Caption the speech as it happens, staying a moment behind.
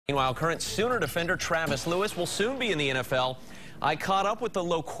Meanwhile, current Sooner defender Travis Lewis will soon be in the NFL. I caught up with the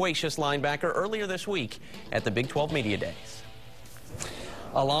loquacious linebacker earlier this week at the Big 12 Media Days.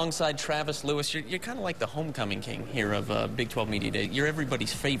 Alongside Travis Lewis, you're kind of like the homecoming king here of Big 12 Media Day. You're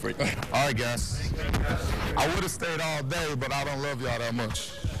everybody's favorite. All right, guys. I would have stayed all day, but I don't love y'all that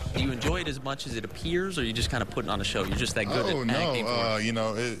much. Do you enjoy it as much as it appears, or are you just kind of putting on a show? You're just that good at acting for it? You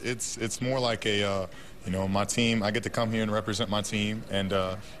know, it's more like a, you know, my team. I get to come here and represent my team, and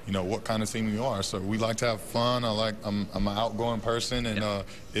you know what kind of team you are. So we like to have fun. I'm an outgoing person, and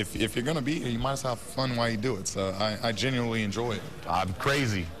if you're gonna be here, you might as well have fun while you do it. So I genuinely enjoy it. I'm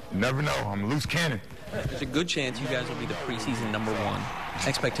crazy. You never know. I'm a loose cannon. There's a good chance you guys will be the preseason #1.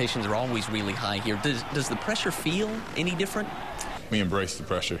 Expectations are always really high here. Does the pressure feel any different? We embrace the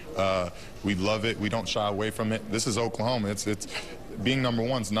pressure. We love it. We don't shy away from it. This is Oklahoma. It's being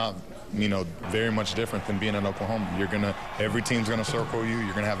 #1's not, you know, very much different than being in Oklahoma. Every team's gonna circle you.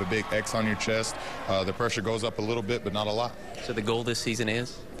 You're gonna have a big X on your chest. The pressure goes up a little bit, but not a lot. So the goal this season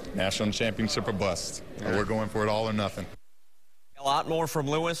is national championship or bust. We're going for it all or nothing. A lot more from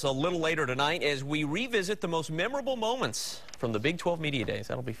Lewis a little later tonight as we revisit the most memorable moments from the Big 12 Media Days.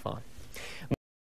 That'll be fun.